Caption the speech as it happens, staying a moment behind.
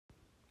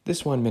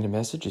This 1-minute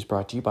message is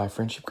brought to you by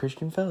Friendship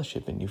Christian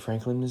Fellowship in New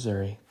Franklin,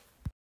 Missouri.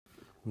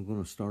 We're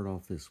going to start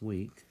off this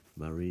week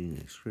by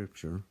reading a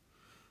scripture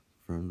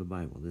from the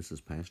Bible. This is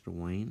Pastor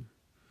Wayne,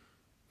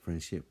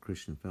 Friendship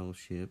Christian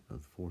Fellowship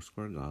of the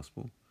Foursquare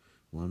Gospel,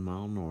 1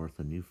 mile north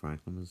of New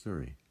Franklin,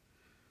 Missouri.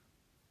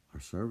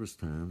 Our service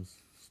times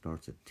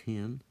starts at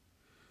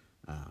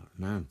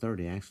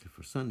 9:30 actually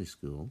for Sunday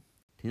school,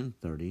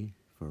 10:30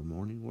 for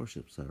morning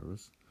worship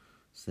service,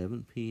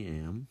 7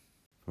 p.m.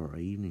 for our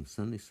evening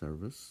Sunday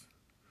service,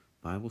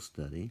 Bible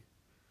study,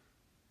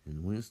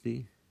 and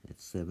Wednesday at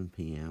 7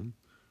 p.m.,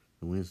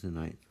 the Wednesday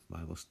night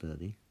Bible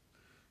study,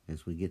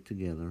 as we get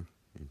together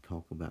and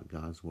talk about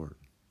God's Word.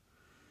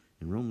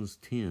 In Romans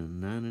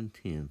 10:9 and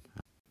 10,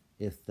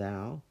 if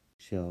thou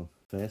shalt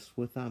confess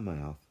with thy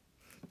mouth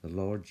the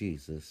Lord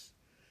Jesus,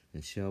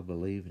 and shalt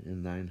believe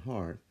in thine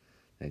heart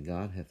that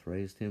God hath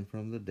raised him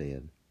from the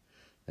dead,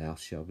 thou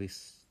shalt be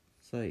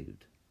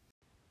saved.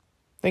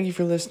 Thank you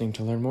for listening.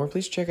 To learn more,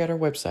 please check out our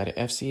website at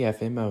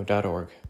fcfmo.org.